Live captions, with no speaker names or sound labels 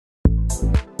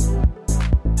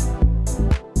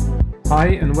Hi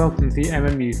and welcome to the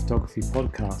MMU Photography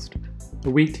Podcast, a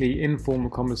weekly informal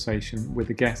conversation with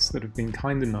the guests that have been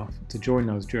kind enough to join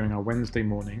us during our Wednesday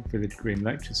morning Village Green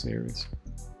lecture series.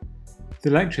 The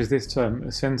lectures this term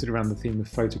are centred around the theme of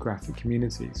photographic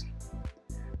communities.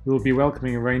 We will be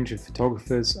welcoming a range of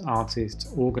photographers,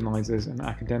 artists, organisers and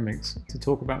academics to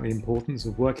talk about the importance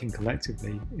of working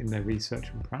collectively in their research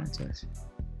and practice.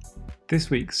 This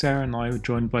week, Sarah and I were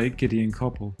joined by Gideon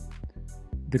Koppel.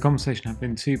 The conversation happened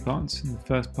in two parts. In the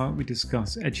first part, we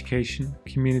discuss education,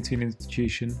 community and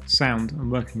institution, sound, and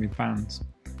working with bands.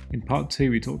 In part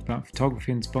two, we talked about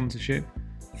photography and sponsorship,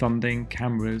 funding,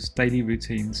 cameras, daily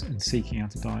routines, and seeking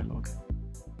out a dialogue.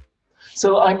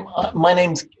 So my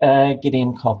name's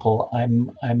Gideon Koppel.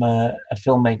 I'm a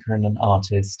filmmaker and an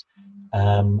artist,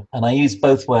 and I use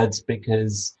both words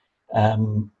because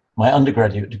my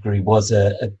undergraduate degree was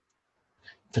a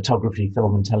photography,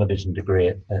 film and television degree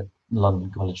at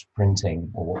London College of Printing,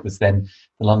 or what was then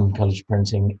the London College of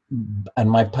Printing,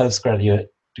 and my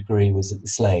postgraduate degree was at the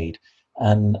Slade,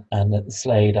 and at the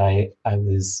Slade I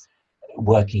was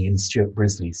working in Stuart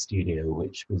Brisley's studio,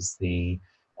 which was the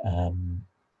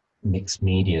mixed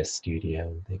media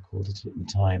studio, they called it at the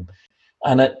time.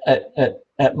 And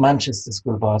at Manchester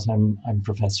School of Art, I'm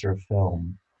professor of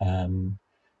film,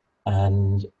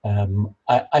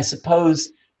 I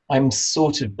suppose I'm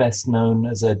sort of best known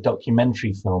as a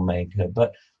documentary filmmaker,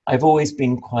 but I've always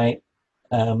been quite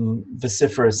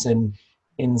vociferous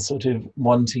in sort of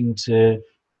wanting to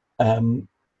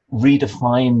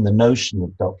redefine the notion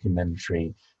of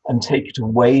documentary and take it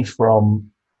away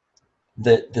from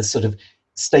the sort of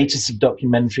status of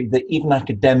documentary that even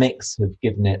academics have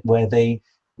given it, where they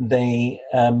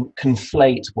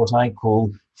conflate what I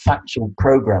call factual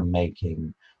program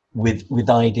making with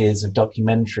ideas of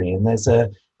documentary. And there's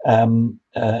an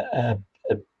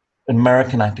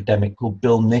American academic called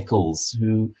Bill Nichols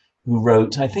who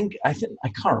wrote, I think I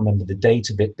can't remember the date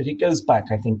of it, but it goes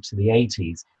back, I think, to the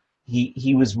 80s.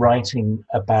 He was writing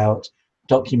about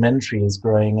documentary as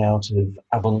growing out of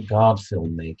avant-garde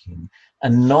filmmaking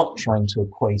and not trying to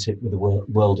equate it with the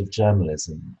world of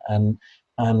journalism. And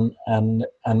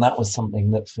that was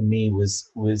something that for me was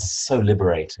so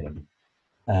liberating,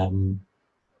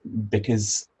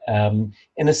 because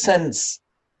in a sense,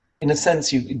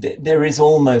 there is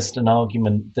almost an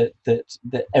argument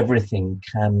that everything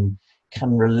can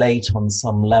relate on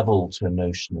some level to a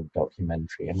notion of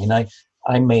documentary. I mean,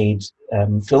 I made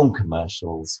film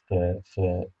commercials for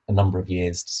a number of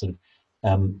years to sort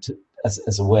of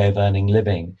as a way of earning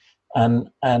living, and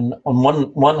on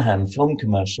one hand, film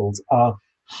commercials are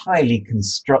highly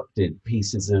constructed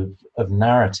pieces of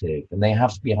narrative, and they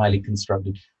have to be highly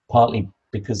constructed partly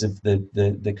because of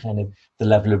the kind of the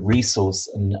level of resource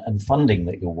and funding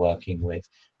that you're working with.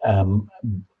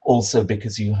 Also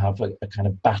because you have a kind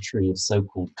of battery of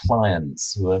so-called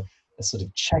clients who are sort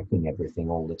of checking everything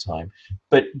all the time.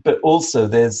 But also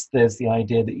there's the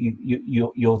idea that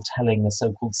you're telling a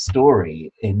so-called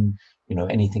story in, you know,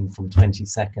 anything from 20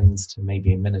 seconds to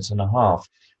maybe a minute and a half.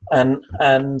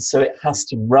 And so it has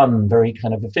to run very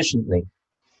kind of efficiently.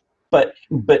 But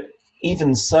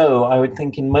even so, I would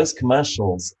think in most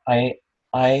commercials, I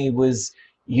was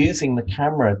using the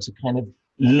camera to kind of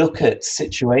look at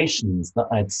situations that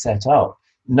I'd set up,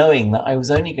 knowing that I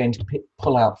was only going to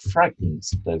pull out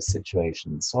fragments of those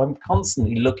situations. So I'm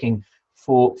constantly looking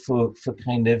for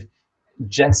kind of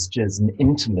gestures and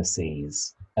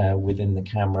intimacies within the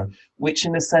camera, which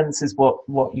in a sense is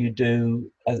what you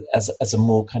do as a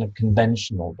more kind of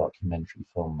conventional documentary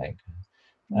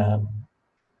filmmaker.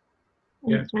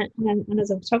 Yeah. And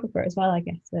as a photographer as well, I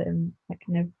guess that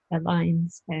kind of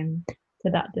aligns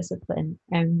to that discipline.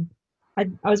 I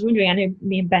was wondering, I know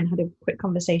me and Ben had a quick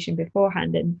conversation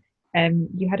beforehand, and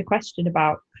you had a question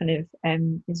about kind of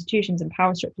institutions and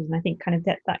power structures, and I think kind of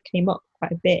that came up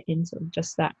quite a bit in sort of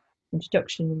just that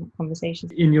introduction and conversation.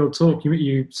 In your talk,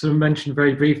 you sort of mentioned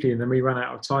very briefly, and then we ran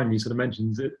out of time, you sort of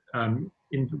mentioned that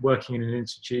in working in an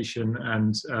institution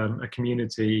and a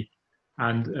community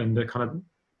and the kind of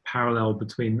parallel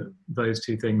between those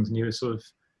two things, and you were sort of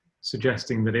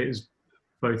suggesting that it is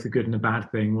both a good and a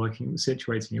bad thing,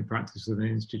 situating your practice with an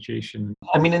institution.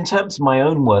 I mean, in terms of my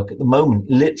own work at the moment,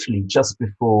 literally just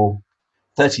before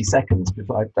 30 seconds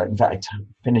before in fact I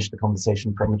finished the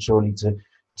conversation prematurely to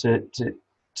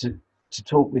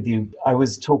talk with you, I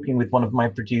was talking with one of my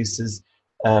producers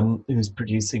who's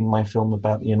producing my film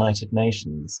about the United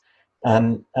Nations,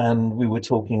 and we were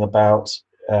talking about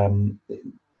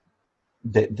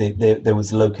there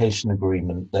was a location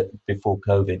agreement that before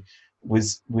COVID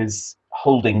was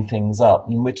holding things up,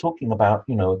 and we're talking about,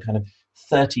 you know, a kind of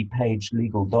 30-page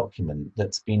legal document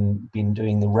that's been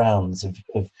doing the rounds of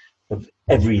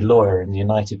every lawyer in the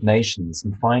United Nations.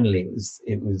 And finally,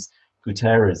 it was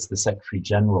Guterres, the Secretary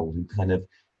General, who kind of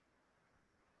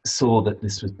saw that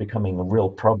this was becoming a real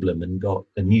problem and got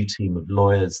a new team of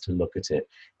lawyers to look at it.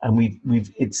 And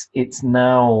it's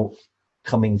now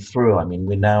coming through. I mean,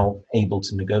 we're now able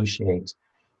to negotiate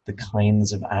the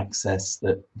kinds of access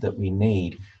that we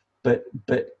need, but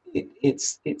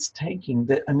it's taking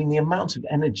that. I mean, the amount of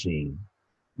energy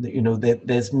that,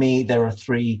 there's me. There are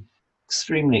 3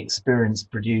 extremely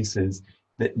experienced producers.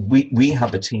 That we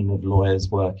have a team of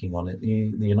lawyers working on it. The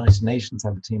United Nations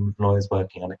have a team of lawyers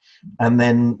working on it, and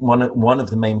then one of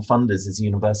the main funders is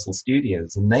Universal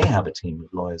Studios, and they have a team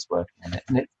of lawyers working on it.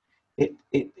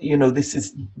 And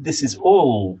this is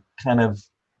all kind of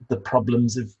the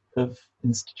problems of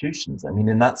institutions. I mean,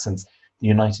 in that sense, the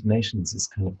United Nations is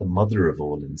kind of the mother of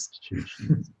all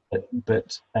institutions.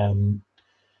 but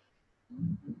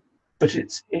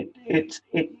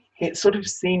it sort of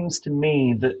seems to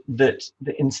me that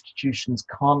the institutions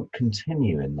can't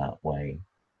continue in that way.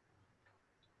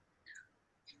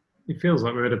 It feels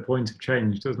like we're at a point of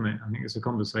change, doesn't it? I think it's a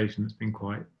conversation that's been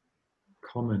quite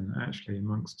common, actually,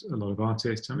 amongst a lot of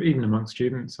artists, and even amongst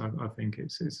students. I think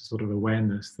it's a sort of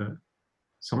awareness that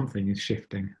something is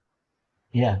shifting.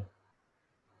 Yeah,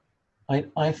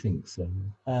 I think so.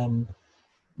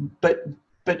 But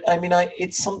I mean,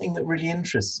 it's something that really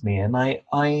interests me, and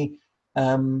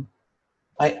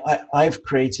I've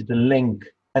created a link,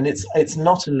 and it's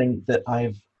not a link that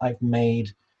I've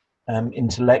made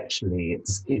intellectually.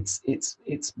 It's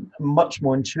a much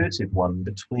more intuitive one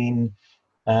between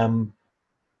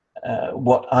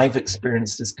what I've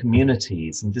experienced as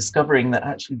communities, and discovering that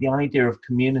actually the idea of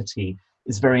community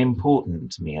is very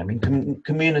important to me. I mean,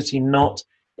 community not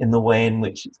in the way in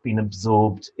which it's been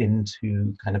absorbed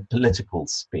into kind of political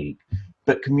speak,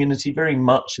 but community very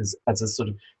much as a sort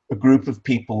of a group of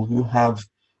people who have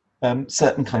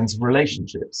certain kinds of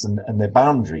relationships and their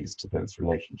boundaries to those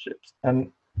relationships.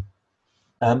 And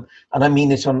I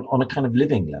mean it on a kind of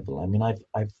living level. I mean,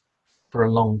 I've for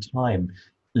a long time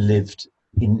lived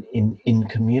in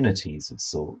communities of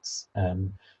sorts,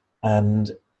 and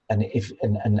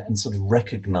sort of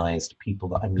recognized people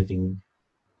that I'm living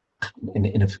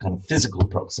in a kind of physical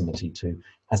proximity to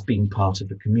as being part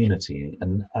of a community,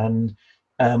 and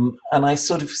I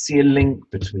sort of see a link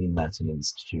between that and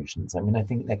institutions. I mean, I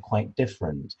think they're quite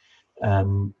different,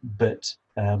 but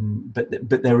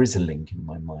there is a link in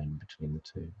my mind between the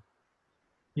two.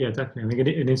 Yeah, definitely. I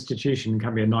think an institution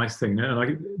can be a nice thing,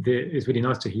 and it's really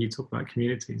nice to hear you talk about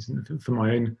communities. And from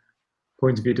my own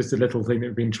point of view, just a little thing that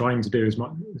we've been trying to do as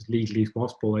legally as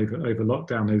possible over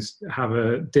lockdown is have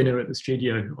a dinner at the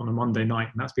studio on a Monday night,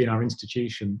 and that's been our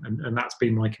institution, and that's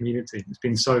been my community. It's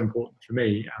been so important for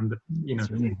me, and It's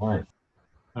really nice.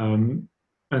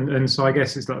 And so I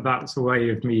guess it's like that's a way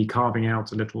of me carving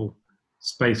out a little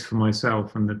space for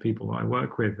myself and the people that I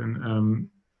work with, and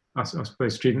I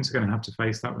suppose students are going to have to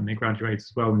face that when they graduate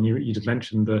as well. And you just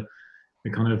mentioned the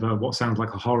kind of what sounds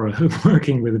like a horror of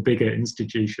working with a bigger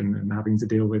institution and having to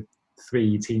deal with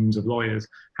 3 teams of lawyers.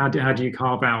 How do you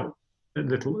carve out a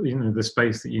little, the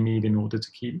space that you need in order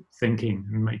to keep thinking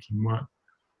and making work?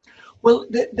 Well,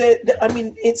 I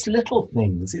mean, it's little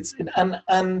things.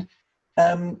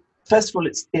 First of all,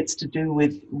 it's to do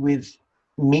with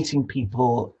meeting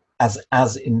people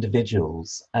as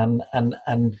individuals and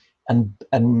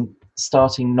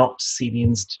starting not to see the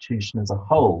institution as a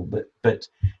whole,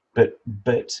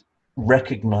 but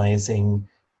recognizing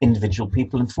individual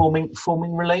people and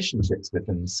forming relationships with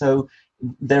them. So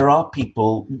there are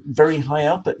people very high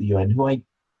up at the UN who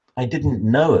I didn't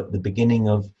know at the beginning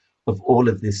of all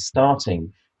of this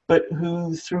starting, but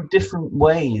who through different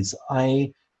ways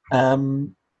I've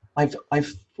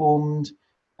formed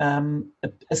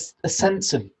a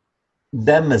sense of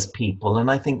them as people,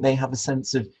 and I think they have a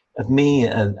sense of me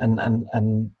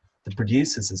and the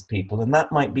producers as people, and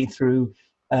that might be through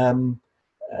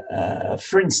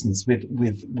for instance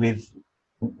with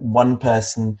one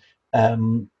person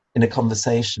in a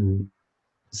conversation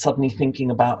suddenly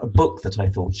thinking about a book that I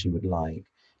thought she would like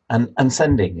and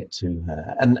sending it to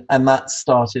her, and that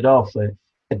started off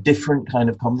a different kind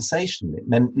of conversation. It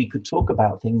meant we could talk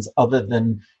about things other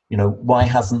than why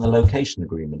hasn't the location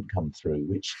agreement come through,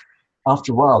 which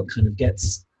after a while kind of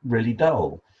gets really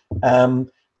dull.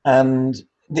 And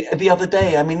the other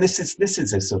day, I mean, this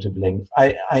is a sort of link.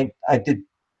 I did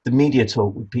the media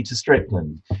talk with Peter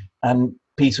Strickland, and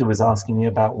Peter was asking me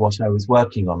about what I was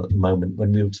working on at the moment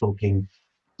when we were talking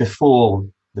before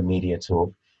the media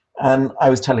talk, and I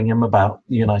was telling him about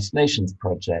the United Nations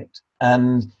project.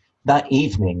 And that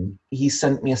evening, he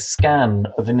sent me a scan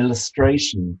of an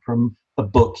illustration from a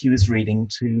book he was reading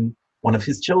to one of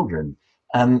his children.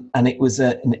 And it was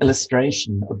an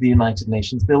illustration of the United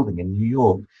Nations building in New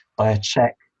York by a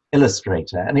Czech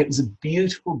illustrator. And it was a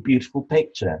beautiful, beautiful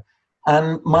picture.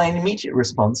 And my immediate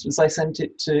response was I sent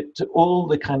it to all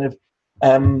the kind of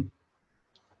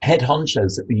head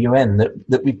honchos at the UN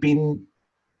that we've been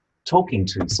talking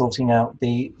to, sorting out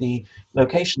the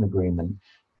location agreement.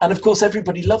 And of course,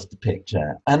 everybody loved the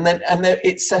picture. And then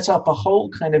it set up a whole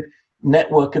kind of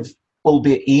network of,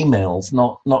 albeit emails,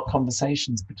 not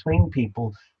conversations between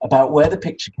people about where the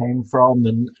picture came from,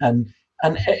 and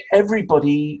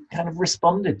everybody kind of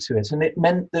responded to it. And it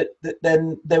meant that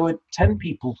then there were 10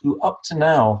 people who up to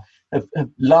now have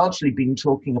largely been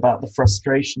talking about the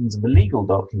frustrations of a legal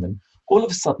document, all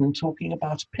of a sudden talking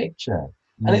about a picture.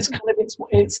 And it's kind of,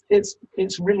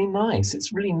 it's really nice.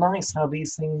 It's really nice how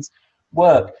these things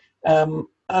work. And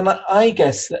I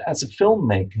guess that as a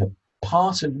filmmaker,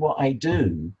 part of what I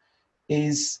do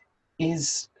is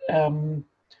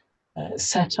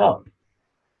set up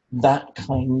that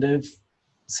kind of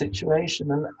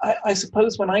situation. And I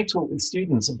suppose when I talk with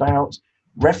students about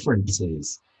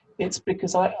references, it's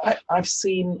because I've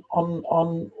seen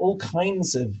on all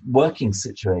kinds of working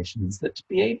situations that to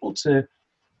be able to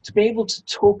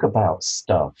talk about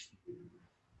stuff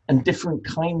and different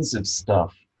kinds of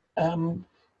stuff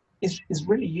is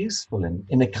really useful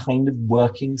in a kind of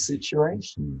working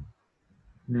situation.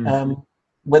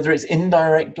 Whether it's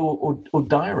indirect or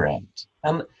direct,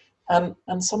 and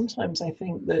sometimes I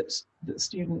think that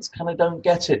students kind of don't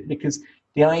get it because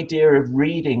the idea of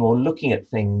reading or looking at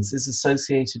things is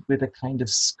associated with a kind of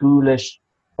schoolish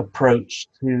approach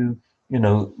to,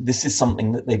 this is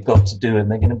something that they've got to do and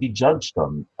they're going to be judged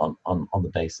on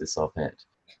the basis of it.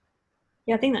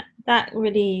 Yeah, I think that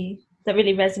really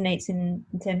resonates in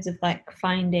terms of like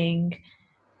finding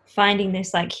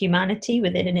this like humanity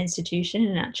within an institution,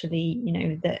 and actually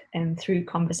that through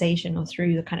conversation or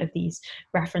through the kind of these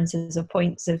references or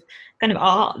points of kind of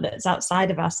art that's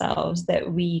outside of ourselves, that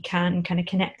we can kind of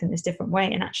connect in this different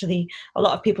way. And actually a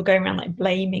lot of people going around like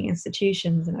blaming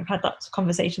institutions, and I've had lots of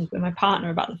conversations with my partner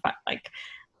about the fact like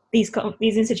these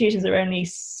institutions are only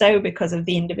so because of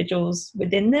the individuals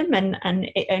within them,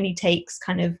 and it only takes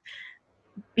kind of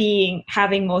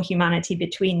having more humanity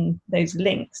between those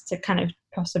links to kind of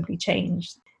possibly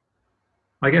change.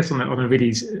 I guess on a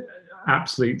really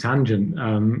absolute tangent,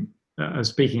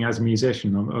 speaking as a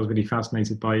musician, I was really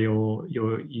fascinated by your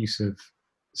use of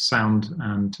sound,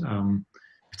 and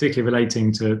particularly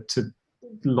relating to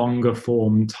longer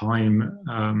form time.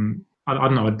 I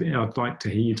don't know, I'd like to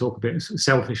hear you talk a bit,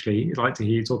 selfishly, I'd like to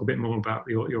hear you talk a bit more about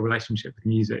your relationship with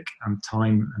music and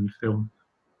time and film.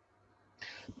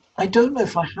 I don't know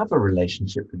if I have a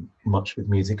relationship much with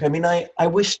music. I mean, I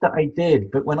wish that I did,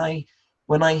 but when I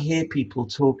hear people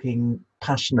talking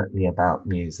passionately about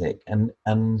music and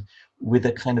with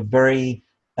a kind of very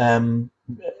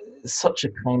such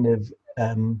a kind of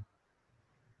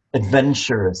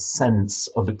adventurous sense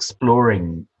of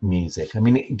exploring music. I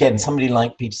mean, again, somebody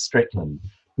like Peter Strickland,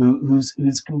 who's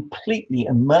completely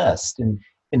immersed in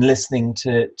listening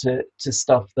to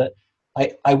stuff that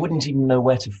I wouldn't even know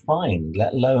where to find,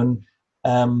 let alone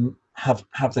have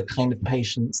the kind of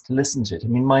patience to listen to it. I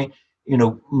mean,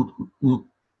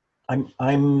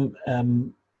 I'm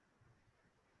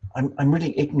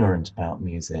really ignorant about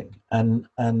music and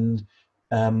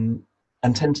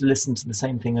tend to listen to the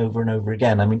same thing over and over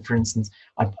again. I mean, for instance,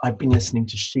 I've been listening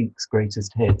to Chic's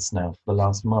greatest hits now for the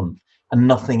last month and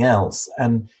nothing else,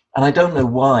 and I don't know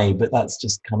why, but that's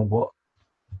just kind of what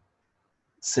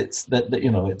sits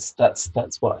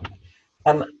that's what.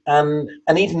 And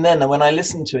even then, when I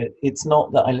listen to it, it's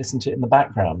not that I listen to it in the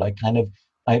background. I kind of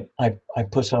I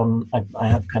put on I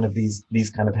have kind of these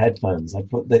kind of headphones. I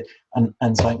put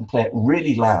and so I can play it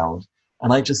really loud,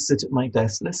 and I just sit at my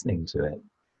desk listening to it.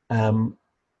 I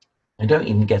don't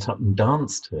even get up and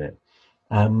dance to it.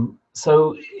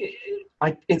 So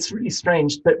it's really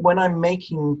strange. But when I'm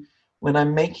making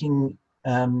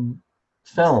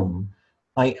film,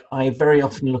 I very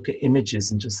often look at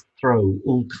images and just throw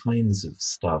all kinds of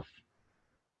stuff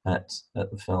at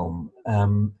the film.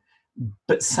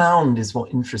 But sound is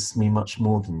what interests me much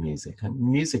more than music. And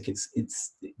music, it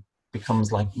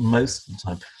becomes, like most of the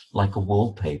time, like a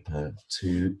wallpaper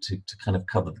to kind of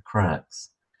cover the cracks.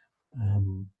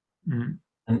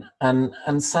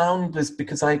 And sound was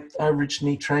because I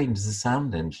originally trained as a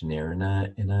sound engineer in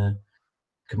a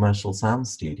commercial sound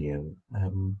studio.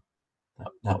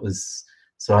 That was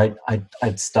so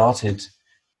I'd started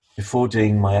before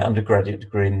doing my undergraduate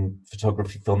degree in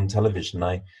photography, film, and television.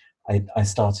 I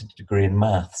started a degree in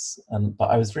maths, but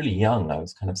I was really young. I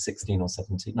was kind of 16 or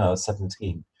 17. No, I was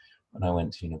 17 when I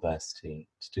went to university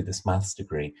to do this maths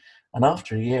degree. And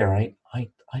after a year, I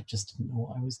just didn't know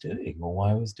what I was doing or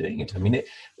why I was doing it. I mean,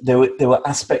 there were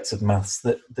aspects of maths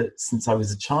that since I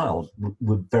was a child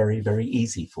were very, very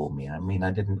easy for me. I mean,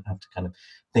 I didn't have to kind of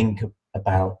think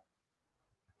about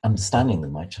understanding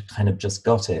them. I kind of just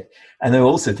got it. And there were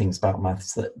also things about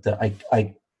maths that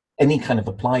I any kind of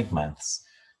applied maths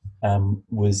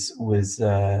was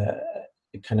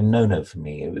kind of no for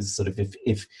me. It was sort of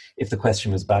if the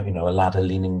question was about, you know, a ladder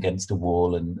leaning against a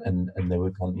wall and they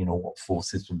were on, you know, what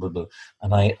forces, blah, blah, blah,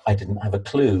 and I didn't have a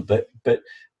clue. But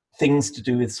things to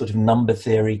do with sort of number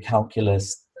theory,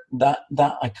 calculus, that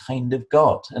I kind of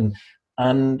got.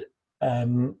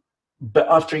 But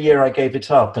after a year I gave it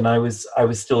up, and I was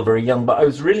still very young, but I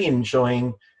was really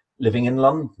enjoying living in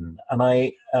London. And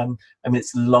I mean,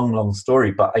 it's a long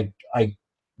story, but I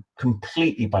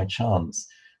completely by chance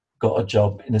got a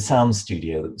job in a sound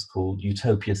studio that was called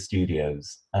Utopia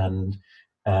Studios, and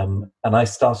I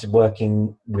started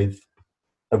working with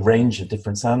a range of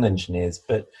different sound engineers,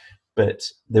 but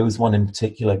there was one in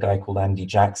particular, a guy called Andy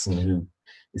Jackson, who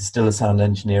is still a sound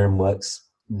engineer and works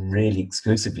really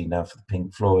exclusively now for the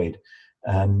Pink Floyd,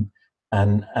 and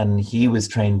he was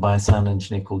trained by a sound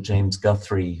engineer called James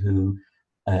Guthrie, who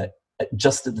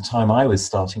just at the time I was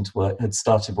starting to work had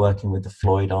started working with the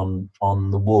Floyd on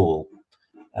The Wall.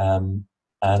 And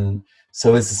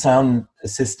so as a sound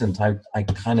assistant, I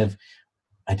kind of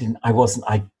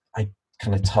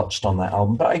touched on that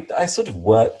album, but I sort of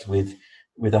worked with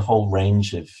a whole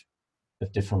range of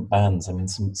different bands. I mean,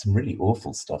 some really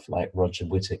awful stuff like Roger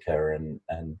Whittaker and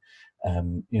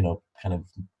you know, kind of,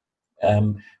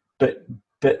 but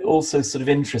also sort of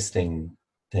interesting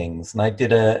things. And I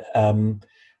did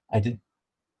it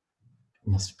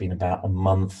must have been about a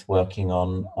month working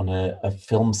on a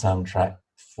film soundtrack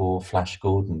for Flash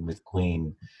Gordon with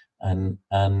Queen, and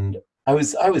I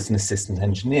was an assistant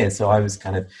engineer, so I was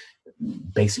kind of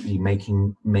basically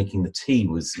making the tea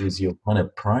was your kind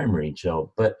of primary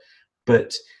job. But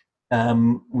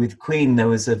with Queen there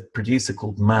was a producer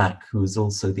called Mac, who was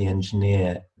also the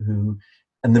engineer,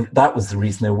 that was the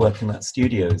reason they were working at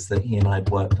studios, that he and I'd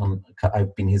worked on.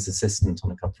 I've been his assistant on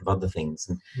a couple of other things,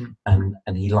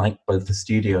 and he liked both the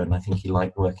studio, and I think he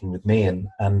liked working with me, and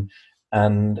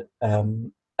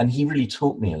he really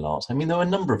taught me a lot. I mean, there were a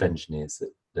number of engineers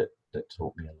that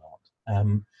taught me a lot.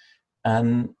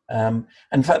 And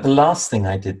in fact, the last thing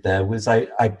I did there was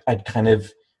I'd kind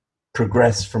of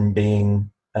progressed from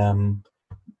being an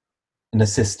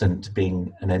assistant to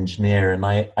being an engineer, and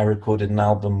I recorded an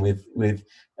album with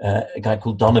a guy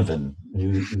called Donovan,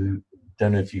 who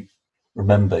don't know if you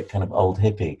remember, kind of old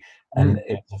hippie, and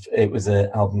it was an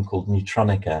album called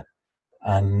Neutronica,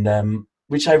 and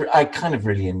which I kind of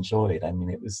really enjoyed. I mean,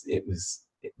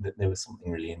 there was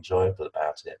something really enjoyable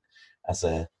about it as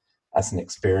an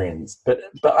experience, but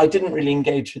I didn't really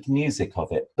engage with the music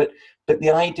of it, but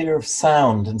the idea of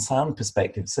sound and sound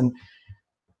perspectives, and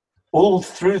all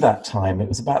through that time, it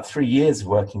was about 3 years of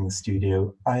working in the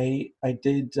studio, I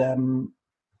did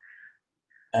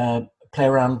play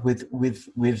around with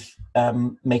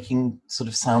making sort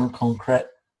of sound concrete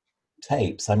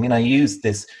tapes. I mean, I used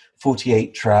this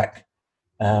 48-track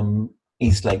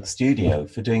Eastlake studio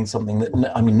for doing something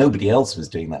that, I mean, nobody else was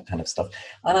doing that kind of stuff.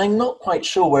 And I'm not quite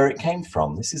sure where it came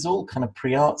from. This is all kind of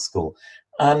pre-art school.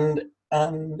 And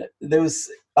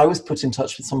I was put in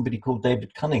touch with somebody called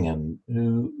David Cunningham,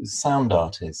 who was a sound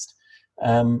artist.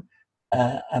 And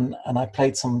I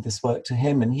played some of this work to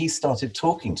him, and he started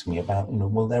talking to me about, you know,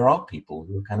 well, there are people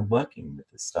who are kind of working with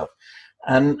this stuff.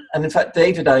 And in fact,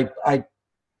 David, I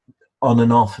on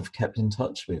and off have kept in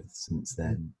touch with since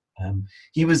then.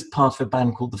 He was part of a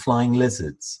band called the Flying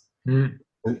Lizards, and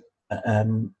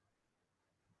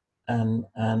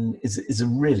is a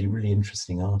really, really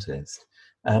interesting artist.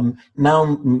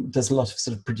 Now does a lot of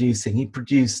sort of producing. He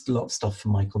produced a lot of stuff for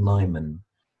Michael Nyman.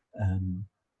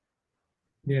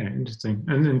 Yeah, interesting.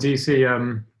 And do you see,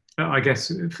 I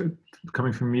guess,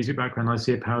 coming from a music background, I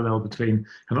see a parallel between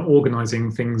kind of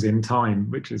organising things in time,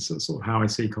 which is sort of how I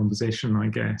see composition, I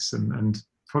guess, and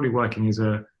probably working as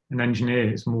an engineer,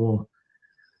 it's more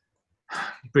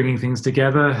bringing things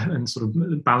together and sort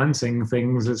of balancing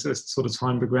things as sort of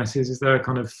time progresses. Is there a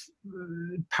kind of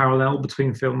parallel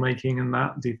between filmmaking and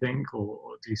that, do you think,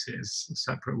 or do you see it as a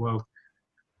separate world?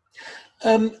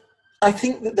 I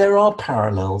think that there are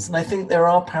parallels, and I think there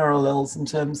are parallels in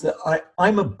terms that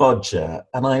I'm a bodger,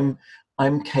 and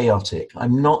I'm chaotic.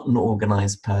 I'm not an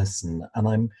organised person,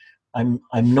 and I'm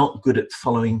not good at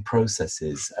following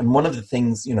processes. And one of the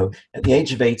things, you know, at the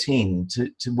age of 18,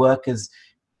 to work as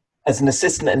as an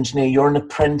assistant engineer, you're an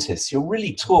apprentice. You're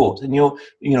really taught, and a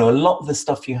lot of the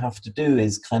stuff you have to do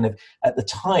is kind of, at the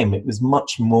time, it was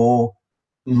much more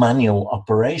manual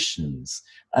operations.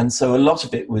 And so a lot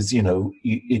of it was,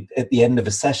 at the end of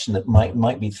a session that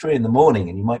might be 3 a.m.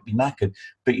 and you might be knackered,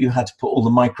 but you had to put all the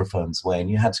microphones away, and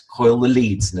you had to coil the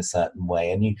leads in a certain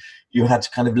way, and you had to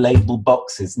kind of label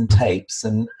boxes and tapes,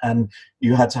 and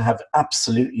you had to have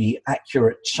absolutely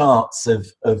accurate charts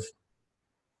of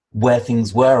where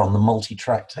things were on the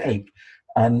multi-track tape.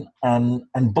 And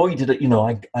boy, did it,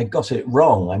 I got it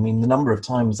wrong. I mean, the number of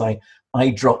times I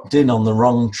dropped in on the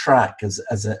wrong track as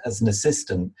an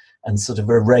assistant and sort of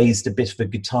erased a bit of a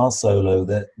guitar solo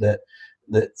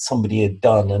that somebody had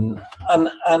done.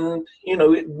 And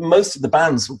most of the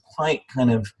bands were quite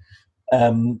kind of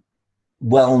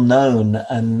well known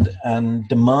and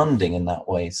demanding in that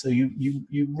way. So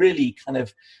you really kind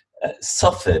of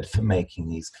suffered for making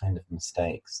these kind of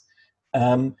mistakes.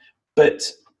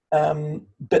 But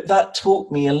that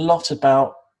taught me a lot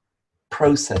about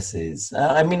processes.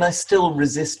 I mean, I still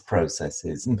resist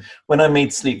processes. And when I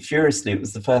made Sleep Furiously, it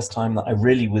was the first time that I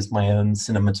really was my own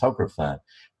cinematographer.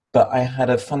 But I had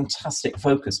a fantastic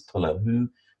focus puller who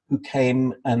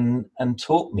came and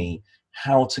taught me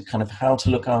how to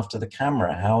look after the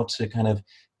camera, how to kind of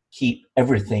keep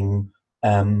everything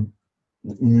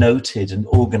noted and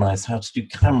organized, how to do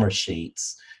camera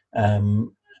sheets,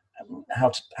 how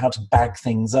to bag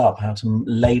things up, how to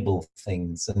label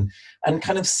things, and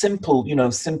kind of simple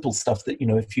stuff that,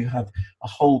 if you have a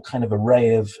whole kind of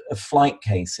array of flight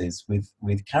cases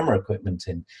with camera equipment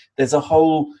in, there's a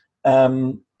whole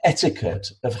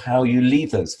etiquette of how you leave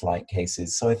those flight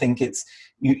cases. So I think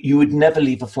you would never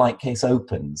leave a flight case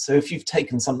open. So if you've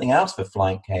taken something out of a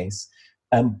flight case,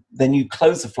 then you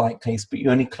close the flight case, but you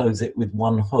only close it with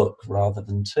one hook rather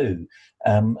than two,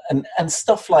 and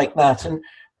stuff like that.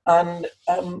 And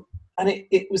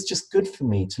it was just good for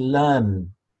me to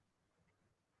learn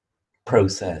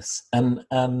process, and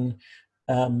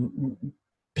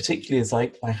particularly as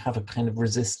I have a kind of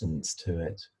resistance to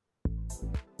it.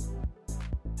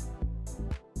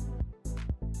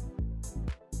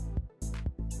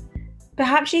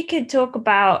 Perhaps you could talk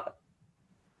about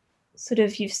sort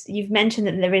of, you've mentioned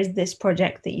that there is this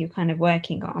project that you're kind of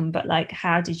working on, but like,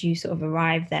 how did you sort of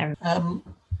arrive there?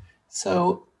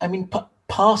 So, I mean,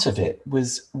 part of it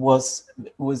was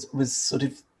sort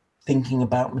of thinking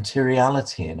about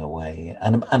materiality in a way,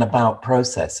 and about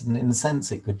process, and in a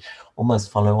sense it could almost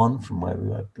follow on from where we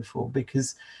were before,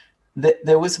 because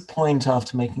there was a point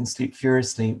after making Sleep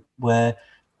Furiously where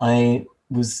I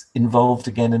was involved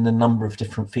again in a number of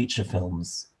different feature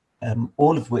films,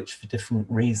 all of which, for different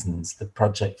reasons, the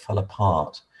project fell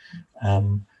apart,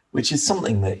 which is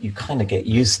something that you kind of get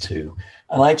used to.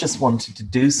 And I just wanted to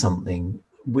do something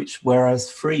where I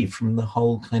was free from the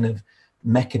whole kind of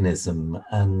mechanism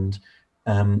and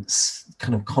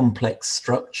kind of complex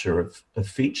structure of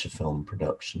feature film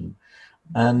production.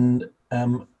 And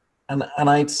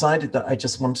I decided that I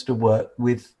just wanted to work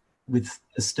with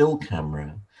a still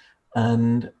camera.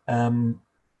 And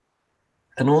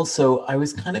also I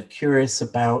was kind of curious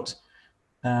about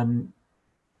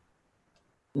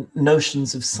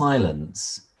notions of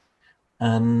silence,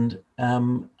 and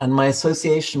my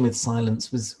association with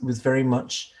silence was very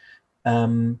much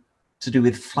to do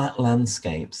with flat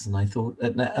landscapes. And I thought,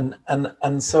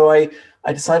 and so I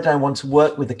decided I want to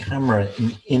work with a camera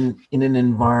in an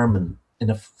environment, in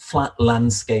a flat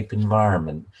landscape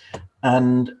environment,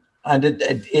 and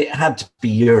it had to be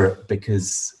Europe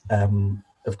because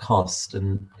of cost,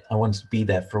 and I wanted to be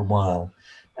there for a while.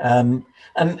 And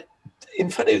in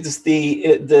fact, it was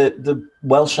the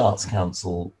Welsh Arts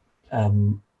Council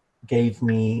gave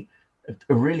me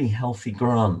a really healthy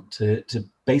grant to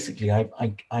basically, I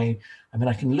mean,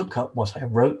 I can look up what I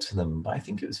wrote to them, but I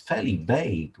think it was fairly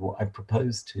vague what I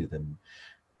proposed to them.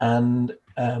 And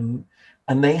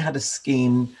they had a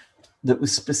scheme that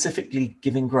was specifically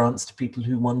giving grants to people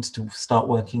who wanted to start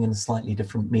working in a slightly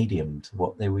different medium to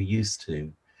what they were used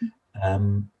to. I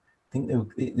think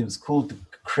it was called the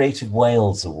Creative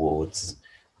Wales Awards.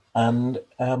 And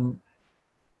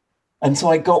so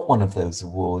I got one of those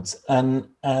awards. And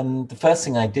the first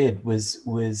thing I did was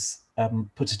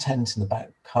put a tent in the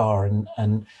back car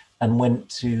and went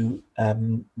to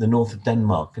the north of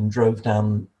Denmark and drove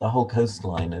down the whole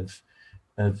coastline of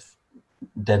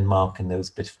Denmark, and there was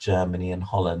a bit of Germany and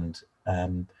Holland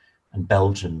and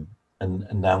Belgium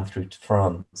and down through to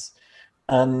France.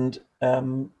 And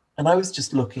I was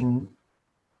just looking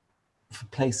for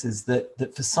places that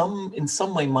in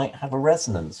some way might have a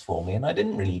resonance for me. And I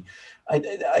didn't really,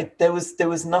 there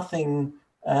was nothing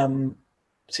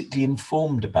particularly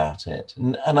informed about it.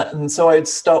 And so I'd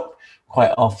stop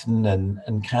quite often,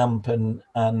 and camp and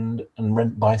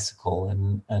rent bicycle,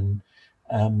 and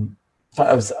in fact,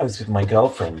 I was with my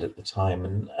girlfriend at the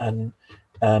time,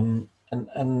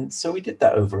 and so we did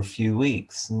that over a few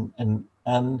weeks, and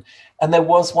there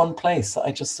was one place that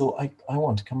I just thought, I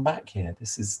want to come back here.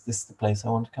 This is the place I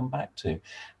want to come back to,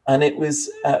 and it was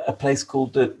a place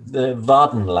called the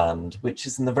Vardenland, which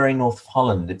is in the very north of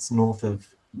Holland. It's north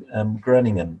of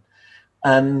Groningen,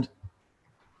 and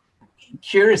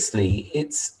curiously,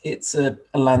 it's a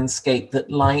landscape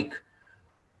that, like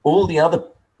all the other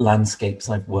landscapes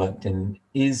I've worked in,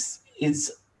 is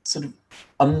sort of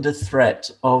under threat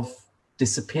of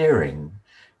disappearing,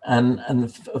 and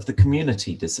of the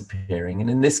community disappearing. And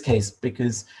in this case,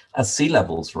 because as sea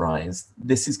levels rise,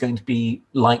 this is going to be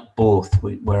like Borth,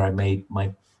 where I made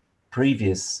my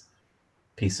previous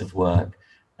piece of work.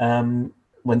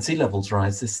 When sea levels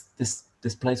rise,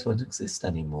 this place won't exist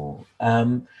anymore.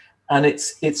 And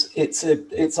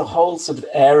it's a whole sort of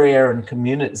area and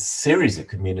community, series of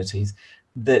communities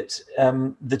that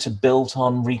that are built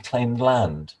on reclaimed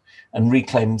land, and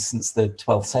reclaimed since the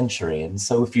 12th century. And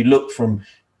so if you look from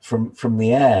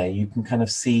the air, you can kind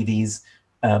of see these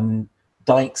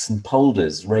dikes and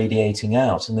polders radiating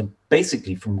out, and they're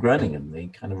basically from Groningen. They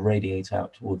kind of radiate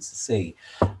out towards the sea.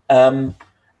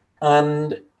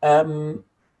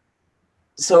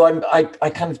 So I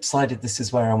kind of decided this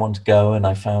is where I want to go, and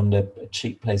I found a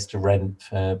cheap place to rent.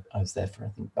 I was there for, I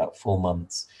think, about 4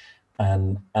 months,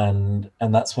 and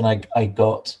that's when I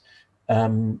got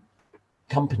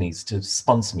companies to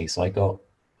sponsor me. So I got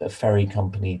a ferry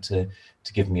company to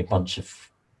give me a bunch of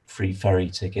free ferry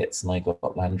tickets, and I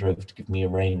got Land Rover to give me a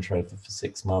Range Rover for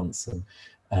 6 months,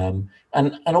 and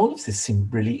all of this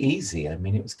seemed really easy. I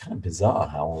mean, it was kind of bizarre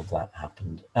how all of that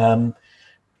happened.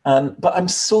 But I'm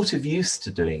sort of used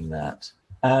to doing that,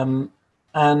 and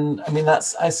I mean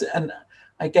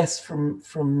I guess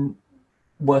from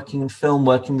working in film,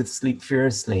 working with Sleep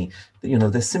Furiously, you know,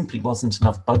 there simply wasn't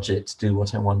enough budget to do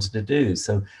what I wanted to do.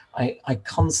 So I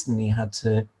constantly had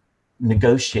to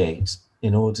negotiate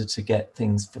in order to get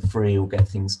things for free or get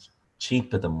things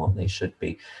cheaper than what they should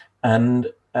be, and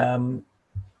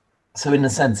so in a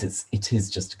sense, it is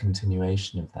just a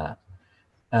continuation of that.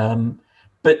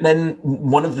 But then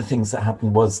one of the things that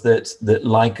happened was that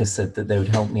Leica said that they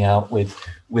would help me out with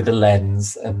a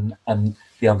lens, and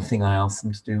the other thing I asked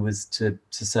them to do was to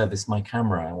service my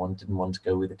camera. I didn't want to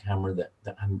go with a camera that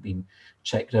hadn't been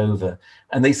checked over,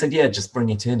 and they said, yeah, just bring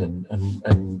it in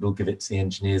and we'll give it to the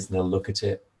engineers and they'll look at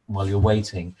it while you're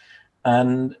waiting.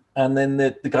 And then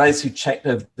the guys who checked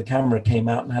over the camera came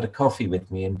out and had a coffee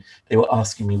with me, and they were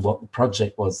asking me what the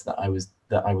project was that I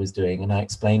was doing, and I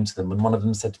explained to them, and one of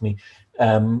them said to me,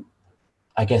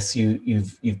 I guess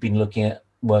you've been looking at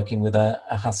working with a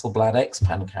Hasselblad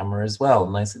X-Pan camera as well.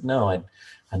 And I said, no, I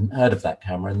hadn't heard of that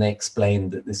camera. And they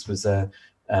explained that this was a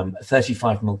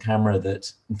 35mm camera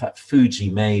that, in fact,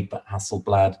 Fuji made, but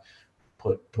Hasselblad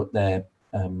put their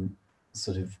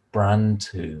sort of brand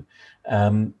to.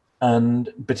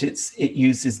 But it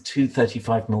uses two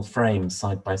 35mm frames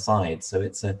side by side, so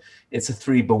it's a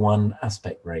 3:1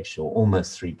 aspect ratio,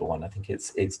 almost 3:1. I think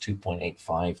it's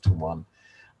 2.85 to 1,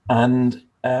 and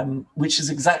which is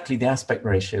exactly the aspect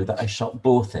ratio that I shot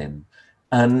Borth in,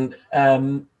 and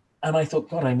I thought,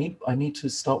 God, I need to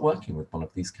start working with one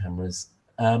of these cameras.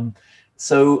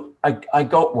 So I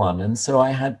got one, and so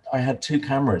I had two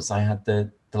cameras. I had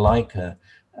the Leica,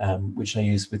 which I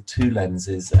used with two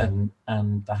lenses, and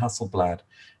the Hasselblad,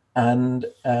 and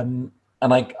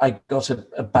I got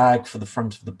a bag for the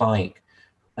front of the bike.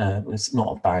 It was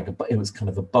not a bag, but it was kind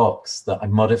of a box that I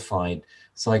modified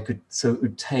so it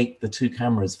would take the two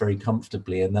cameras very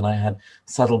comfortably. And then I had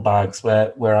saddlebags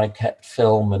where I kept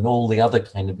film and all the other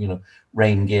kind of, you know,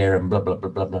 rain gear and blah blah blah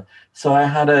blah blah. So I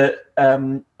had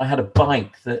a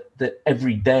bike that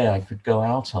every day I could go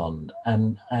out on,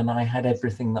 and I had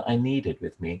everything that I needed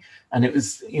with me. And it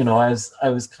was, you know, I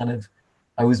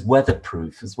was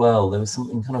weatherproof as well. There was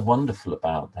something kind of wonderful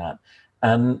about that.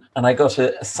 And I got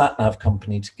a sat-nav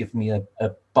company to give me a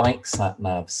bike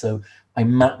sat-nav. So I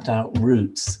mapped out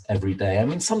routes every day. I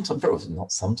mean,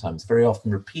 very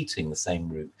often repeating the same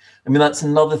route. I mean, that's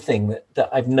another thing that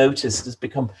I've noticed has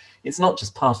become, it's not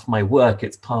just part of my work,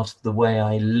 it's part of the way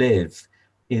I live.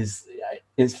 It's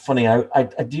funny, I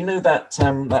do you know that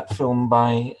that film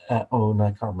by, oh no,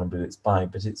 I can't remember who it's by,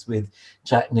 but it's with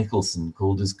Jack Nicholson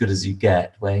called As Good As You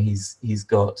Get, where he's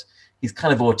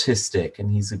kind of autistic, and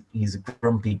he's a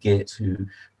grumpy git who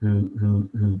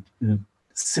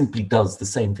simply does the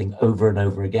same thing over and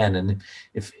over again. And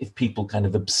if people kind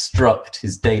of obstruct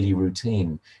his daily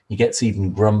routine, he gets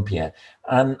even grumpier.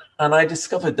 And I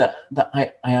discovered that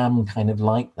I am kind of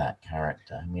like that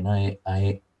character. I mean,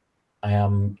 I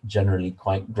am generally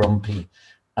quite grumpy,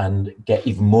 and get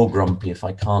even more grumpy if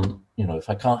I can't, if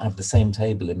I can't have the same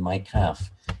table in my cafe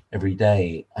every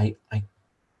day.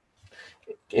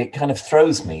 It kind of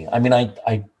throws me. I mean,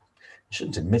 I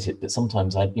shouldn't admit it, but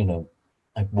sometimes I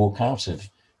walk out of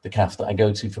the cafe that I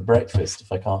go to for breakfast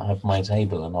if I can't have my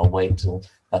table, and I'll wait till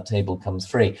that table comes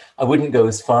free. I wouldn't go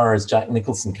as far as Jack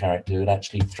Nicholson character, who would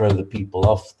actually throw the people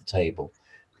off the table,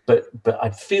 but I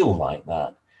feel like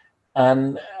that.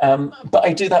 And but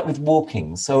I do that with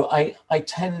walking. So I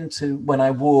tend to, when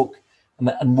I walk,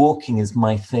 and walking is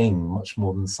my thing much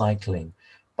more than cycling,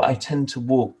 but I tend to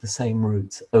walk the same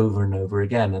routes over and over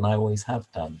again, and I always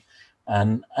have done.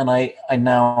 And I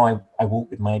now walk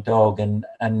with my dog, and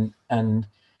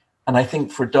I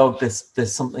think for a dog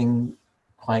there's something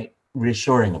quite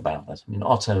reassuring about that. I mean,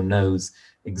 Otto knows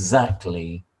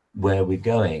exactly where we're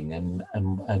going, and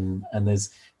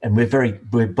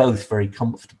we're both very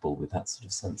comfortable with that sort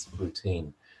of sense of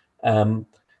routine.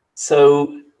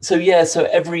 So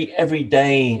every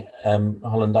day,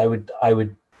 Holland, I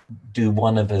would do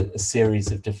one of a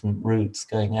series of different routes,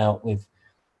 going out with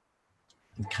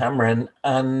Cameron,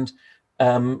 and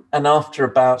after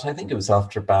about, I think it was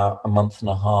after about a month and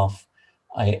a half,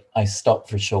 I stopped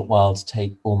for a short while to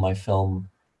take all my film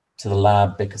to the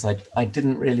lab, because I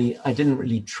didn't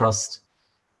really trust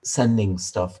sending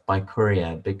stuff by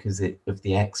courier because of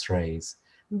the X-rays.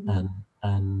 Mm-hmm.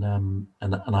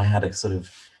 and I had a sort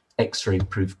of X-ray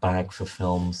proof bag for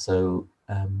film, so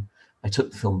I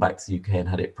took the film back to the UK and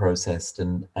had it processed,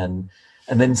 and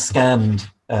then scanned,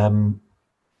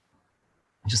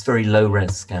 just very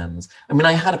low-res scans. I mean,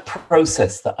 I had a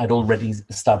process that I'd already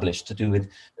established to do with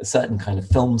a certain kind of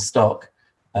film stock.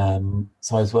 So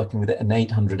I was working with an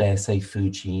 800 ASA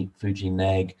Fuji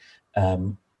Neg,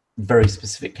 very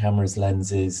specific cameras,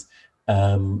 lenses,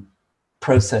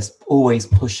 process always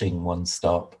pushing one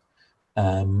stop,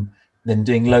 then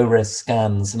doing low-res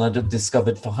scans. And I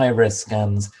discovered for high-res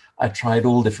scans, I tried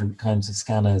all different kinds of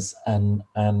scanners, and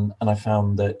I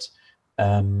found that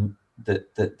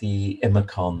that the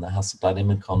Imicon, the Hasselblad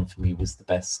Imicon, for me was the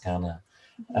best scanner,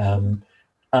 and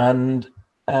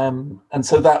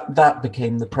so that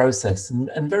became the process,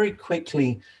 and very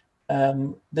quickly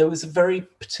there was a very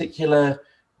particular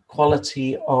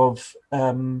quality of,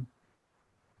 I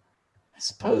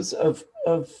suppose, of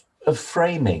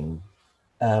framing,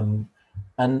 and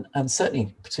certainly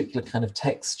a particular kind of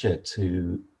texture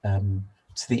to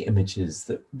the images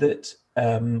that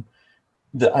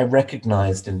I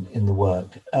recognized in the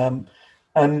work, and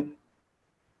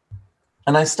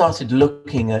I started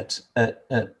looking at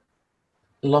a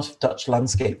lot of Dutch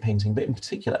landscape painting, but in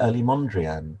particular early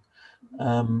Mondrian,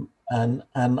 and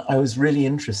I was really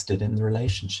interested in the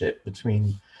relationship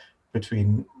between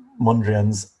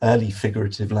Mondrian's early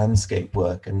figurative landscape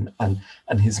work and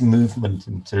his movement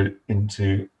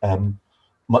into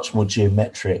much more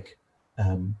geometric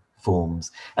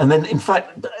forms. And then, in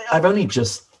fact, I've only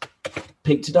just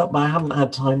picked it up, but I haven't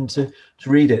had time to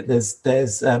read it.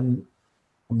 There's I mean,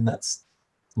 that's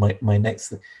my next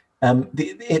thing.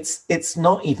 It's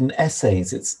not even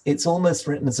essays. It's almost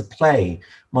written as a play.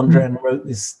 Mondrian wrote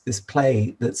this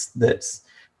play that's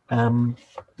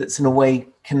in a way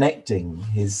connecting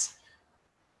his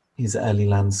early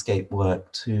landscape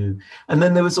work to. And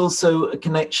then there was also a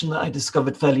connection that I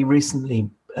discovered fairly recently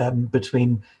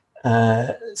between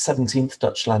 17th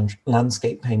Dutch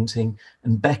landscape painting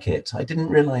and Beckett. I didn't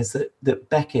realize that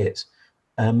Beckett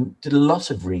did a lot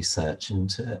of research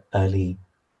into early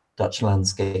Dutch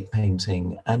landscape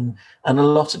painting, and a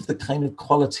lot of the kind of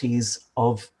qualities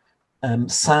of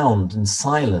sound and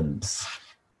silence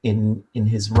in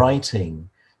his writing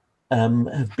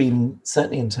have been,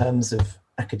 certainly in terms of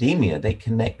academia, they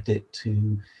connect it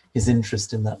to his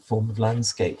interest in that form of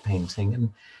landscape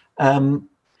painting. And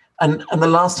the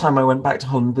last time I went back to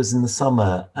Holland was in the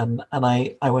summer, and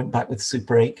I went back with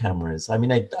Super 8 cameras. I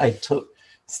mean, I took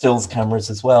stills cameras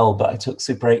as well, but I took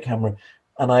Super 8 camera,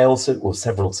 and I also, or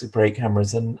several Super 8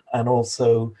 cameras, and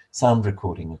also sound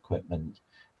recording equipment.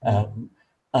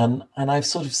 And I've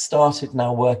sort of started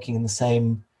now working in the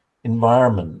same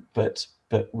environment, but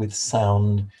with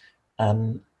sound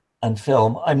and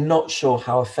film. I'm not sure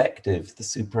how effective the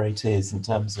Super 8 is in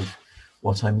terms of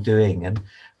what I'm doing, and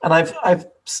I've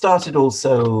started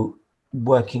also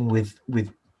working with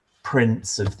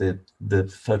prints of the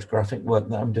photographic work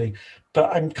that I'm doing,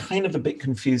 but I'm kind of a bit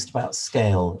confused about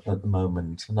scale at the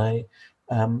moment, and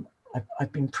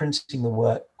I've been printing the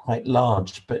work quite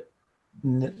large, but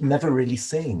never really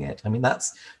seeing it. I mean,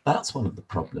 that's one of the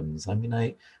problems. I mean,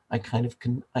 I kind of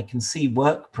can see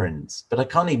work prints, but I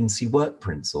can't even see work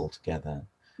prints altogether.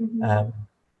 Mm-hmm.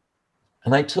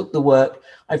 And I took the work.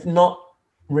 I've not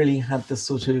really had the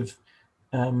sort of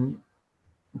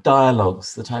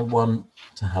dialogues that I want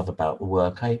to have about the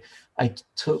work. I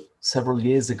took several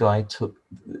years ago. I took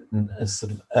a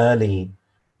sort of early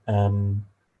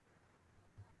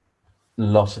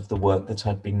lot of the work that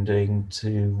I've been doing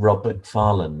to Rob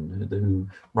McFarlane, who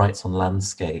writes on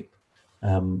landscape,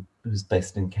 who's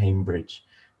based in Cambridge,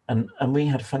 and we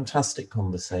had a fantastic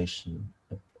conversation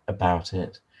about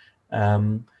it.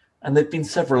 And there've been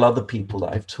several other people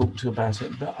that I've talked to about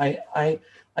it, but I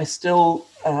still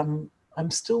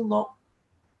I'm still not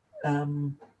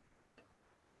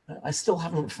I still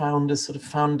haven't found a sort of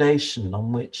foundation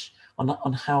on which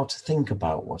on how to think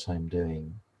about what I'm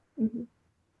doing. Mm-hmm.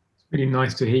 Really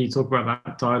nice to hear you talk about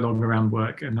that dialogue around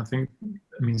work, and I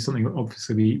mean something that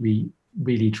obviously we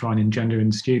really try and engender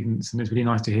in students, and it's really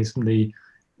nice to hear somebody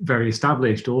very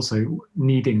established also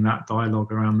needing that dialogue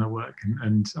around their work,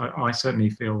 and I certainly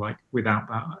feel like without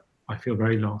that I feel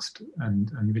very lost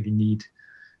and really need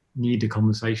a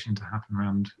conversation to happen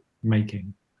around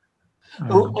making.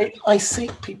 Well, I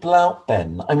seek people out,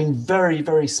 Ben. I mean, very,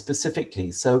 very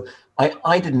specifically. So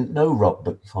I didn't know Rob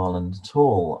McFarlane at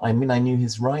all. I mean, I knew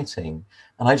his writing,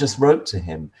 and I just wrote to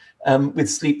him. With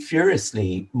Sleep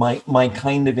Furiously, my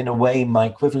kind of, in a way, my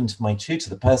equivalent of my tutor,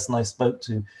 the person I spoke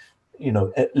to, you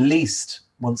know, at least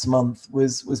once a month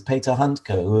was Peter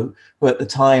Handke, who at the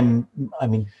time, I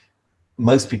mean,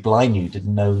 most people I knew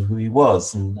didn't know who he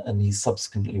was, and he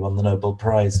subsequently won the Nobel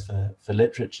Prize for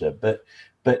literature. But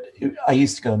I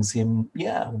used to go and see him,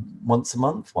 once a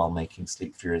month while making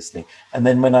Sleep Furiously. And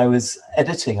then when I was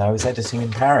editing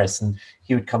in Paris, and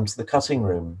he would come to the cutting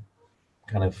room,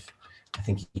 kind of. I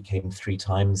think he came 3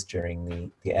 times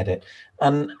during the edit,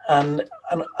 and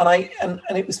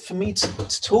it was for me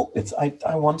to talk with.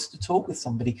 I wanted to talk with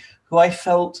somebody who I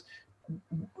felt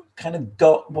kind of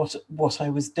got what I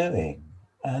was doing,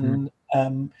 and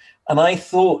I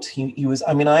thought he was.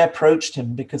 I mean, I approached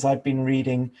him because I'd been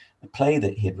reading a play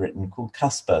that he had written called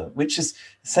Casper, which is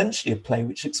essentially a play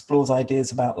which explores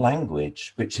ideas about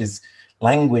language,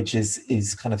 language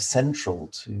is kind of central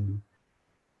to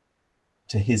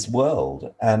his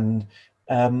world, and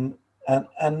I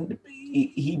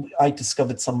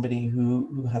discovered somebody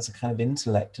who has a kind of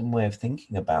intellect and way of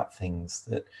thinking about things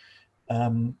that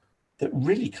that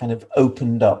really kind of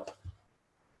opened up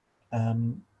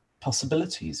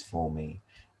possibilities for me.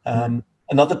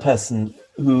 Another person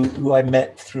who I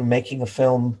met through making a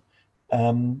film,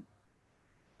 over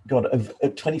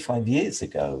 25 years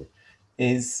ago,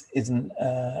 is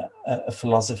a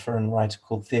philosopher and writer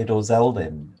called Theodore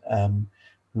Zeldin,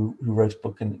 who wrote a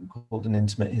book called An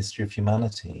Intimate History of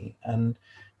Humanity, and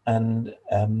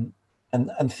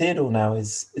Theodore now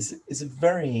is a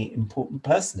very important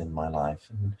person in my life,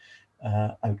 and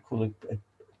I would call a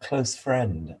close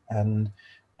friend, and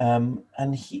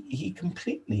he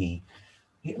completely.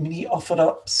 I mean, he offered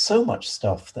up so much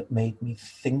stuff that made me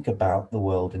think about the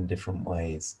world in different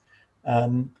ways.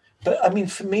 But I mean,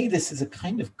 for me, this is a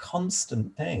kind of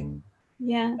constant thing.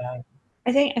 Yeah,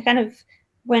 I think I kind of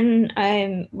when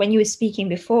you were speaking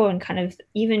before, and kind of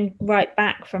even right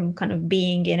back from kind of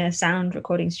being in a sound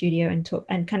recording studio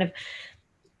and kind of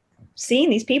seeing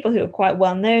these people who are quite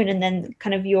well known, and then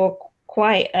kind of you're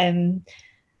quite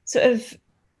sort of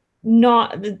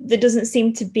not. There doesn't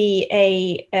seem to be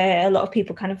a lot of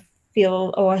people kind of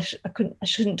feel, oh, I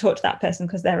shouldn't talk to that person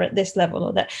because they're at this level,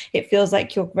 or that it feels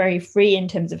like you're very free in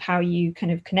terms of how you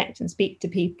kind of connect and speak to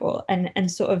people,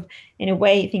 and sort of in a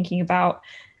way thinking about,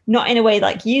 not in a way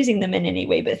like using them in any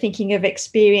way, but thinking of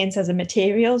experience as a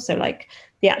material. So like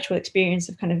the actual experience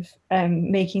of kind of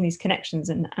making these connections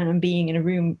and being in a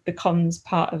room becomes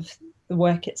part of the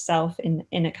work itself in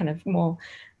a kind of more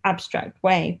abstract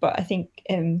way. But I think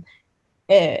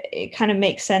it kind of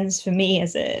makes sense for me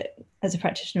as a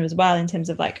practitioner as well, in terms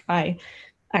of like I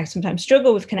sometimes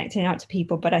struggle with connecting out to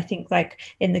people, but I think like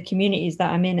in the communities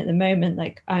that I'm in at the moment,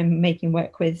 like I'm making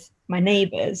work with my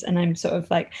neighbors, and I'm sort of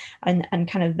like, and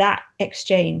kind of that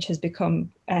exchange has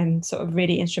become sort of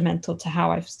really instrumental to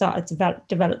how I've started to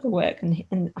develop the work,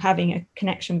 and having a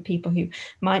connection with people who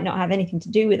might not have anything to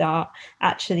do with art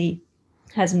actually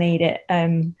has made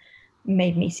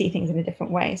me see things in a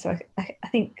different way. So I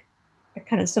think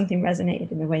kind of something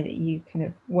resonated in the way that you kind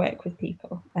of work with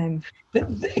people.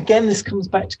 But again, this comes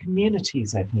back to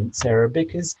communities, I think, Sarah,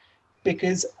 because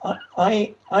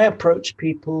I approach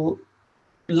people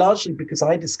largely because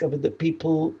I discovered that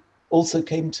people also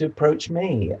came to approach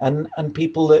me, and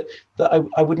people that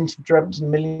I wouldn't have dreamt in a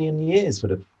million years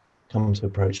would have come to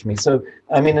approach me. So,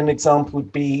 I mean, an example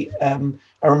would be, I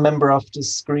remember after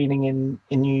screening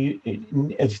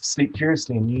of Sleep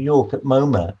Curiously in New York at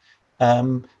MoMA,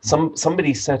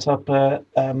 somebody set up a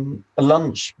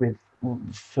lunch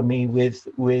for me with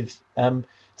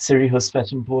Siri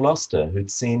Hustvedt and Paul Auster, who'd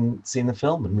seen the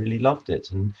film and really loved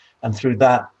it, and through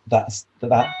that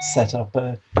set up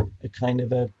a kind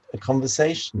of a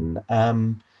conversation. I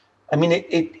mean,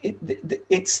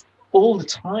 it's all the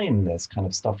time. There's kind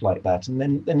of stuff like that, and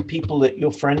then people that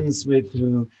you're friends with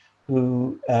who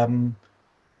you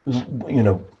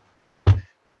know,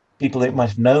 people that you might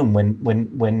have known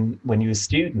when you were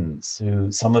students,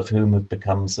 who some of whom have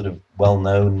become sort of well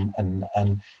known,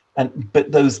 and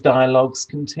but those dialogues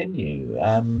continue.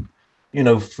 You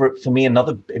know, for me,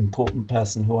 another important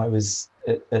person who I was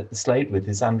at Slade with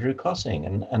is Andrew Cotting,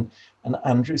 and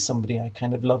Andrew's somebody I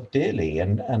kind of love dearly,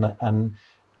 and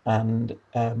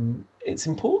it's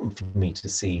important for me to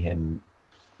see him.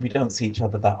 We don't see each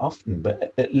other that often,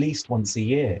 but at least once a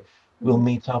year we'll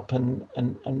meet up and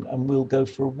we'll go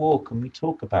for a walk and we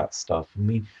talk about stuff, and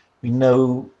we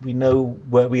know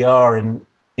where we are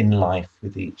in life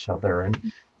with each other,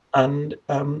 and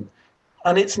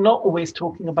it's not always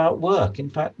talking about work. In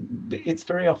fact, it's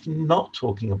very often not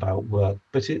talking about work,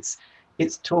 but it's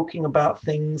talking about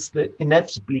things that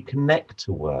inevitably connect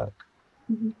to work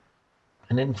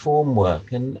and inform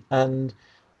work, and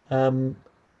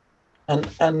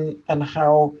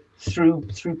how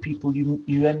through people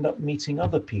you end up meeting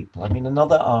other people. I mean,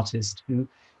 another artist who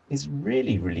is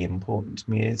really, really important to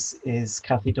me is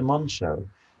Kathy de Moncho,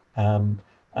 and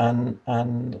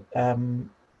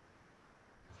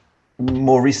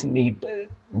more recently,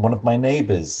 one of my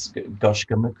neighbors,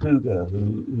 Goshka Makuga,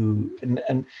 who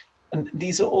and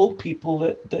these are all people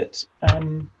that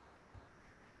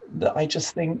I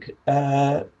just think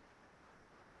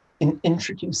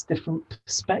introduce different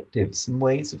perspectives and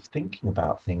ways of thinking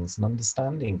about things and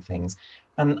understanding things,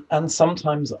 and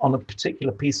sometimes on a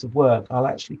particular piece of work, I'll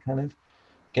actually kind of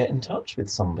get in touch with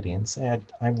somebody and say,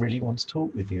 I really want to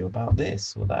talk with you about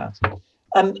this or that.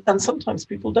 And sometimes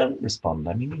people don't respond.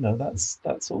 I mean, you know, that's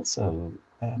also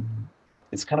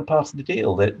it's kind of part of the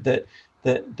deal that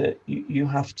you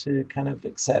have to kind of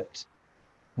accept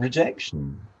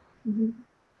rejection.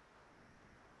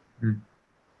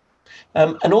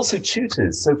 And also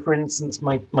tutors. So, for instance,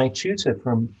 my tutor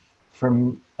from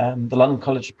the London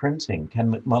College of Printing, Ken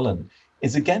McMullen,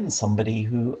 is again somebody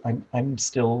who I'm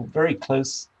still very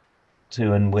close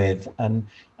to and with, and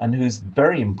who's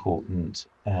very important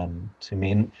to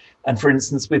me. And for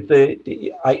instance, with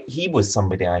he was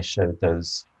somebody I showed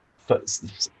those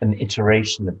an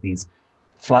iteration of these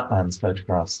Flatlands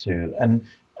photographs to, and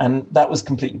that was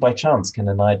completely by chance. Ken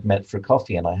and I had met for a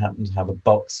coffee, and I happened to have a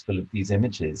box full of these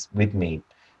images with me.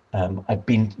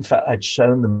 I'd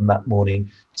shown them that morning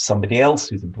to somebody else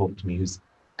who's important to me, who's a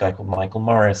guy called Michael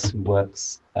Morris, who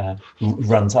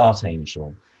runs Art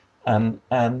Angel,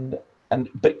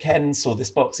 but Ken saw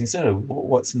this box and he said, "Oh,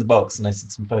 what's in the box?" And I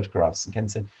said, "Some photographs." And Ken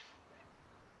said,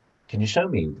 "Can you show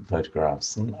me the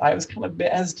photographs?" And I was kind of a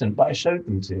bit hesitant, but I showed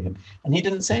them to him, and he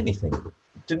didn't say anything.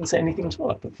 Didn't say anything at all.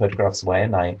 I put photographs away,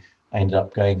 and I ended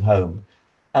up going home.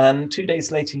 And 2 days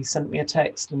later, he sent me a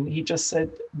text, and he just said,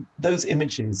 "Those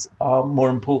images are more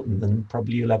important than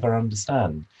probably you'll ever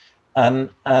understand." And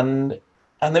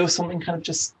there was something kind of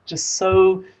just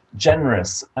so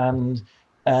generous and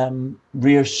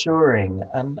reassuring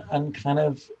and kind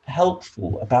of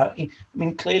helpful about it. I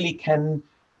mean, clearly Ken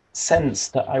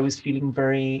sensed that I was feeling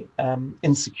very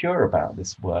insecure about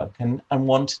this work, and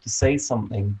wanted to say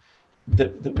something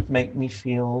that would make me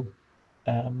feel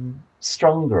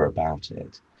stronger about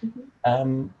it.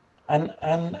 And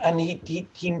he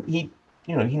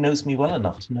you know, he knows me well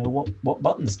enough to know what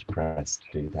buttons to press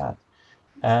to do that.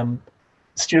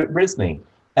 Stuart Brisley.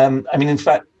 I mean, in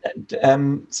fact,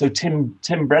 so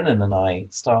Tim Brennan and I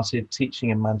started teaching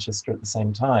in Manchester at the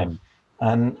same time,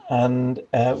 and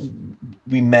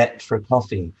we met for a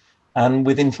coffee, and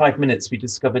within 5 minutes we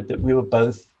discovered that we were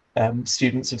both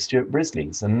students of Stuart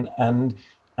Brisley's, and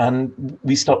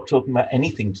we stopped talking about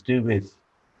anything to do with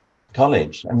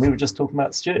college, and we were just talking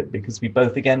about Stuart, because we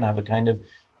both again have a kind of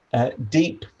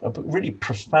deep, really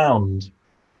profound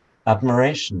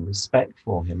admiration, respect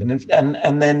for him,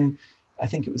 and then I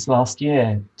think it was last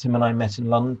year, Tim and I met in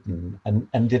London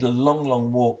and did a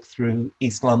long walk through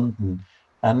East London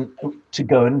and to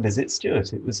go and visit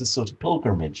Stuart. It was a sort of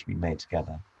pilgrimage we made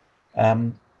together.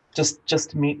 just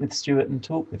to meet with Stuart and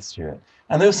talk with Stuart.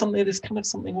 And there's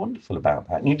something wonderful about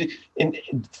that.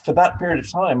 And for that period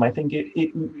of time, I think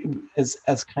it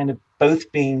as kind of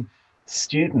both being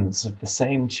students of the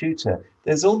same tutor,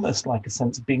 there's almost like a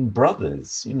sense of being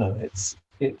brothers.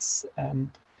 It's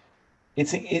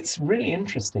really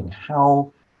interesting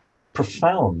how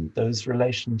profound those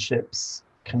relationships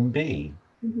can be.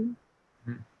 Mm-hmm.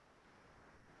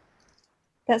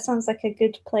 That sounds like a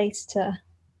good place to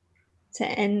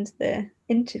end the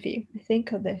interview, I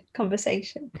think, or the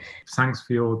conversation. Thanks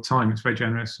for your time. It's very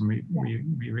generous, and we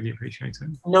really appreciate it.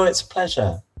 No, it's a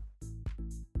pleasure.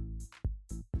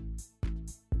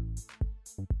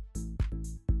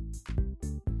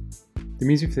 The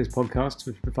music for this podcast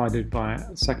was provided by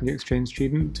a secondary exchange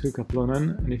student, Tuka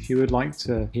Plonen, and if you would like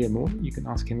to hear more, you can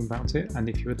ask him about it, and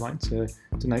if you would like to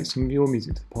donate some of your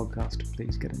music to the podcast,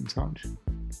 please get in touch.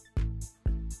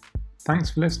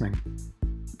 Thanks for listening.